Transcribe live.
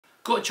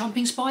Got a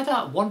jumping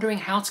spider? Wondering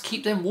how to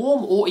keep them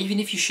warm, or even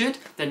if you should,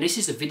 then this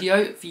is the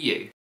video for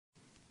you.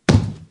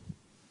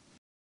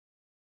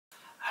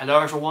 Hello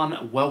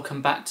everyone,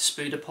 welcome back to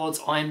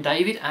Spooderpods. I am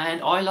David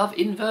and I love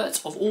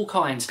inverts of all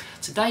kinds.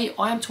 Today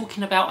I am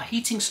talking about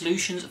heating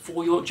solutions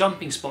for your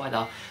jumping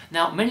spider.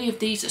 Now many of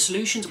these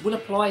solutions will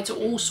apply to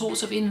all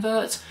sorts of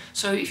inverts,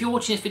 so if you're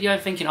watching this video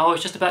and thinking, oh,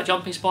 it's just about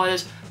jumping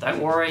spiders, don't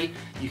worry,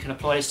 you can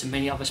apply this to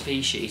many other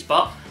species.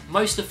 But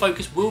most of the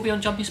focus will be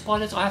on jumping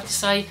spiders, I have to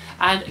say,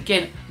 and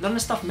again, none of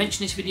the stuff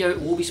mentioned in this video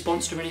will be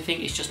sponsored or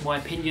anything, it's just my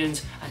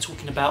opinions and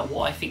talking about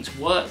what I think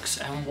works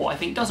and what I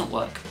think doesn't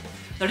work.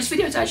 Now this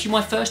video is actually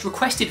my first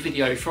requested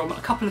video from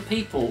a couple of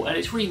people, and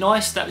it's really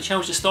nice that the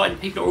channel's just started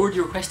and people are already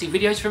requesting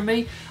videos from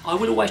me. I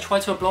will always try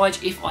to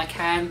oblige if I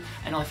can,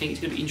 and I think it's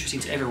going to be interesting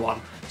to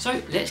everyone.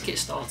 So let's get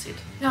started.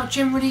 Now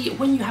generally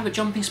when you have a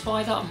jumping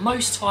spider,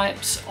 most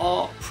types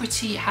are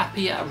pretty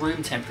happy at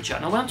room temperature.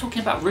 Now when I'm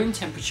talking about room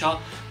temperature,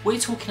 we're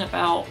talking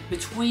about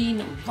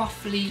between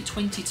roughly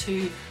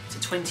 22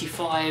 to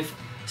 25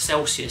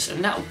 Celsius,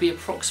 and that would be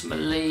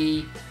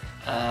approximately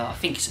I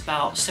think it's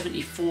about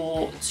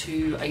 74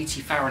 to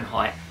 80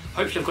 Fahrenheit.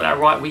 Hopefully I've got that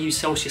right, we use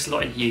Celsius a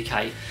lot in the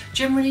UK.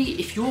 Generally,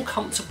 if you're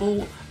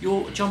comfortable,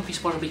 your jumping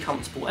spider will be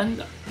comfortable,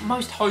 and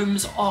most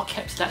homes are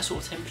kept at that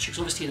sort of temperature because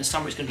obviously in the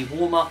summer it's going to be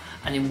warmer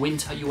and in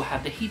winter you will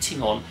have the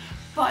heating on.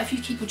 But if you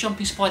keep your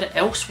jumping spider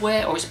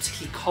elsewhere or it's a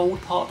particularly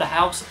cold part of the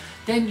house,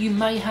 then you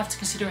may have to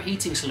consider a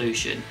heating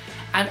solution.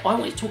 And I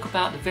want to talk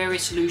about the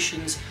various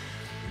solutions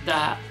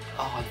that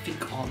I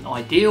think aren't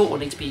ideal or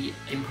need to be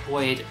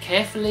employed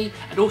carefully,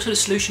 and also the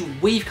solution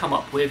we've come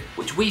up with,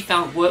 which we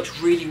found works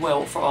really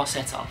well for our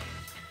setup.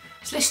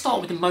 So let's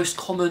start with the most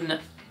common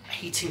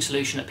heating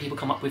solution that people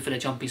come up with for their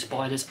jumping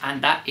spiders,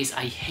 and that is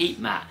a heat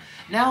mat.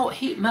 Now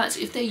heat mats,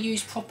 if they're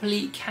used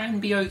properly, can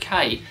be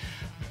okay,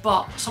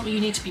 but something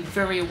you need to be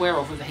very aware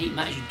of with a heat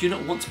mat is you do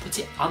not want to put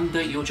it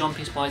under your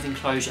jumping spider's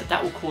enclosure.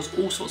 That will cause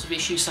all sorts of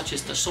issues, such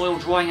as the soil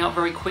drying out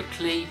very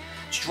quickly,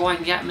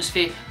 drying the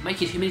atmosphere,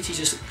 making humidity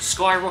just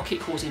skyrocket,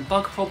 causing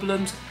bug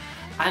problems,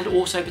 and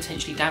also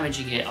potentially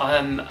damaging it.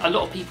 A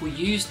lot of people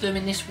use them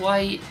in this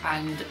way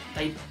and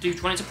they do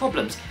run into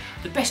problems.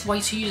 The best way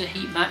to use a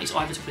heat mat is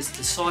either to put it to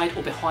the side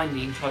or behind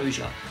the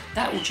enclosure.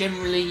 That will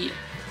generally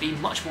be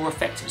much more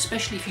effective,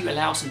 especially if you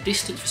allow some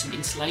distance for some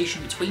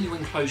insulation between your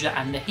enclosure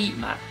and the heat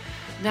mat.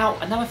 Now,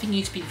 another thing you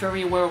need to be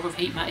very aware of with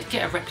heat mat is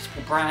get a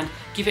reputable brand,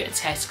 give it a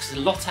test, because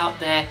there's a lot out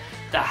there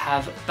that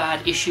have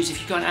bad issues.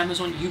 If you go on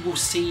Amazon, you will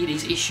see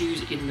these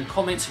issues in the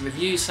comments and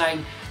reviews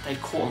saying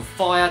they've caught on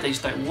fire, they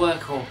just don't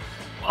work, or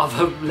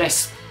other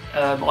less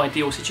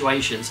ideal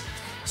situations.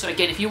 So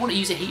again, if you want to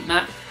use a heat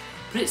mat,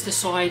 put it to the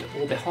side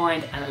or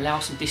behind and allow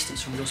some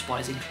distance from your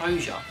spider's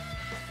enclosure.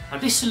 Now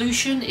this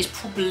solution is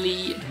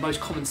probably the most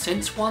common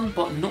sense one,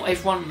 but not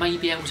everyone may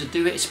be able to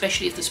do it,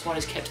 especially if the spider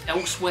is kept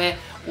elsewhere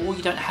or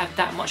you don't have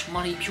that much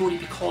money, purely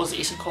because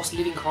it's a cost of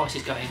living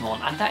crisis going on,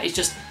 and that is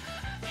just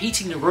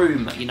heating the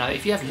room. You know,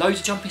 if you have loads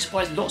of jumping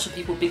spiders, lots of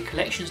people, big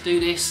collections do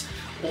this,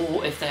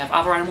 or if they have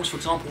other animals, for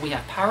example we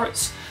have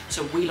parrots,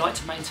 so we like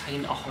to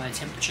maintain a higher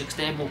temperature because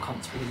they're more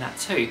comfortable in that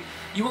too.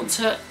 You want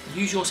to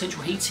use your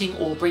central heating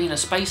or bring in a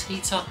space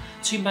heater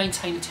to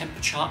maintain the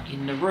temperature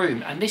in the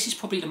room, and this is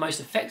probably the most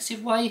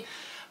effective way.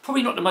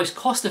 Probably not the most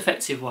cost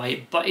effective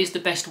way, but is the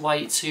best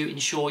way to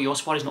ensure your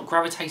spider's not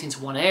gravitating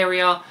to one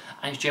area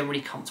and is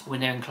generally comfortable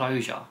in their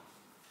enclosure.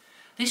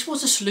 This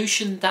was a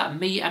solution that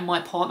me and my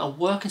partner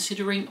were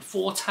considering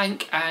for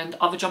tank and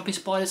other jumping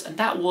spiders, and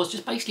that was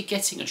just basically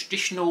getting a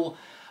traditional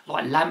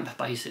lamp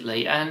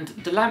basically, and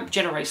the lamp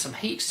generates some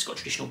heat because it's got a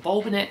traditional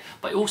bulb in it,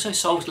 but it also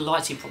solves the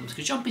lighting problems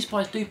because jumping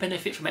spiders do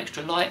benefit from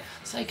extra light,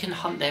 so they can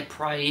hunt their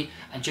prey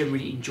and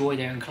generally enjoy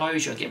their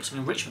enclosure, get some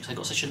enrichment because they've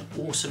got such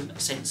an awesome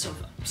sense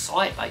of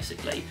sight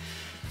basically.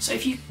 So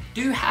if you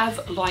do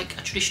have like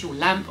a traditional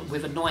lamp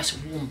with a nice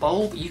warm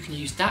bulb, you can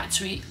use that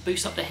to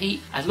boost up the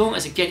heat. As long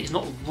as again it's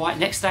not right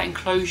next to that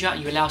enclosure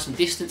and you allow some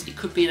distance, it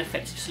could be an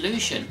effective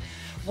solution.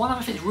 One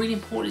other thing that's really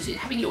important is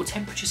having little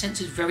temperature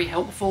sensors is very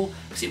helpful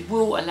because it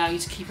will allow you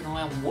to keep an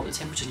eye on what the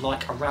temperature is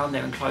like around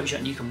their enclosure,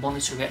 and you can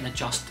monitor it and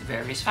adjust the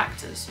various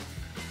factors.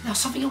 Now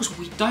something else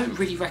we don't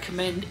really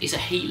recommend is a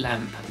heat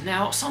lamp.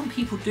 Now some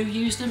people do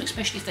use them,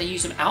 especially if they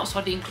use them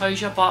outside the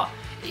enclosure, but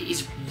it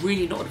is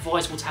really not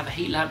advisable to have a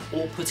heat lamp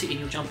or put it in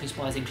your jumping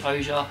spider's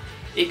enclosure.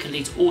 It can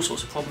lead to all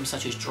sorts of problems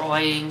such as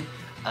drying,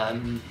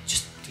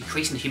 just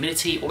decreasing the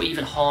humidity, or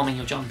even harming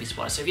your jumping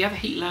spider. So if you have a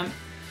heat lamp,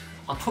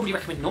 I'd probably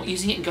recommend not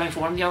using it and going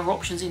for one of the other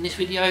options in this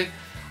video,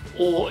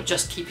 or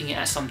just keeping it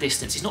at some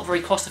distance. It's not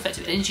very cost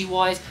effective energy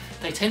wise.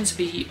 They tend to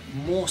be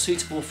more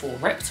suitable for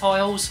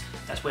reptiles,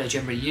 that's where they're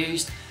generally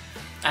used,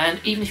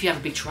 and even if you have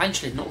a big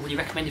tarantula, not really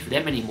recommended for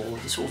them anymore.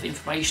 The sort of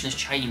information has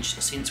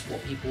changed since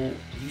what people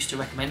used to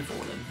recommend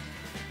for them.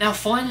 Now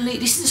finally,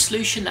 this is a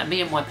solution that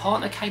me and my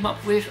partner came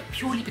up with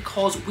purely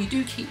because we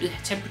do keep the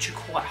temperature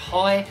quite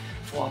high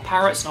for our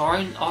parrots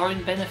and our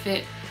own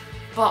benefit,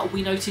 but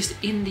we noticed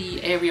in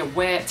the area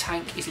where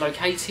tank is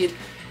located,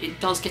 it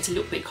does get a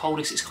little bit colder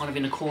because it's kind of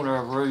in a corner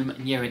of a room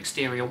near an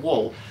exterior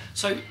wall.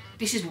 So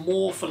This is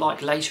more for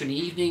like later in the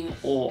evening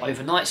or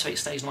overnight, so it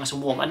stays nice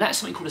and warm, and that's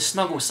something called a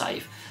snuggle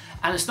safe.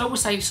 And a snuggle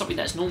safe is something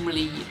that's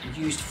normally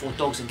used for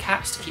dogs and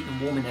cats to keep them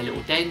warm in their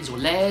little dens or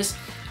lairs.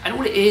 And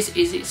all it is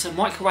it's a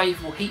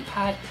microwavable heat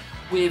pad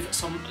with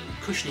some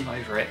cushioning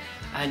over it.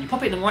 And you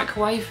pop it in the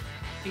microwave,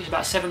 I think it's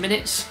about 7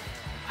 minutes,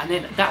 and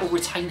then that will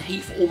retain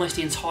heat for almost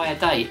the entire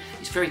day.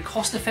 It's very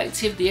cost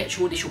effective. The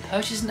actual initial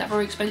purchase isn't that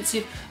very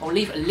expensive. I'll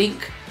leave a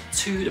link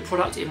to the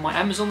product in my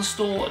Amazon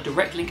store, a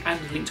direct link and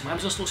a link to my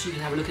Amazon store, so you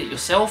can have a look at it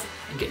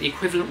yourself and get the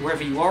equivalent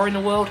wherever you are in the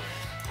world.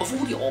 Of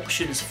all the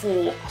options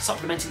for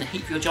supplementing the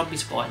heat for your jumping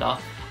spider,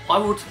 I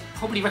would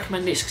probably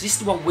recommend this, because this is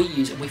the one we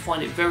use and we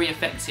find it very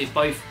effective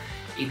both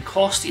in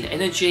cost, in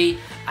energy,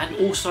 and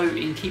also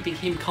in keeping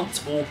him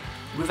comfortable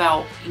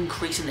without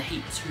increasing the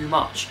heat too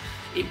much.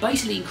 It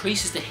basically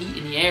increases the heat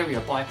in the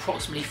area by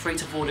approximately 3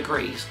 to 4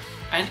 degrees.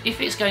 And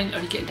if it's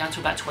only getting down to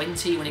about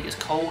 20 when it gets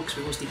cold, because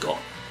we've obviously got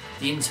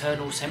the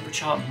internal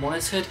temperature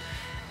monitored,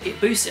 it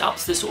boosts it up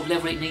to the sort of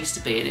level it needs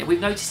to be in it. We've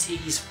noticed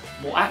he's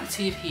more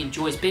active, he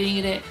enjoys being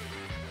in it,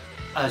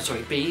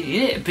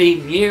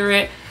 being near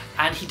it,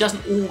 and he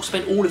doesn't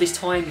spend all of his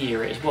time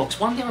near it as well. Because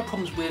one of the other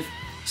problems with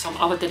some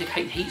other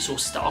dedicated heat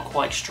sources that are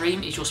quite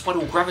extreme is your spider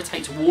will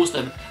gravitate towards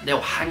them and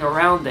they'll hang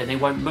around there and they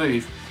won't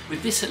move.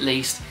 With this at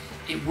least,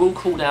 it will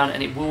cool down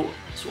and it will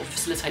sort of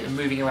facilitate them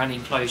moving around the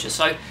enclosure.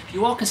 So if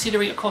you are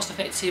considering a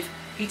cost-effective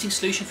heating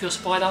solution for your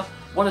spider,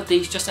 one of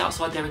these just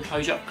outside their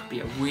enclosure could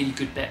be a really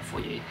good bet for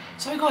you.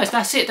 So guys,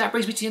 that's it. That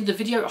brings me to the end of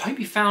the video. I hope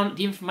you found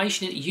the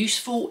information in it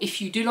useful. If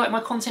you do like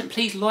my content,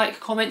 please like,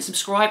 comment,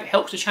 subscribe. It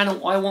helps the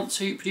channel. I want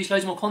to produce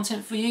loads more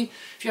content for you.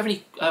 If you have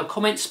any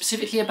comments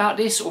specifically about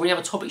this or any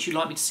other topics you'd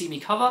like me to see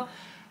me cover,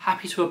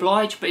 happy to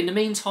oblige. But in the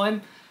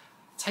meantime,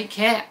 take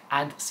care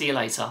and see you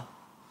later.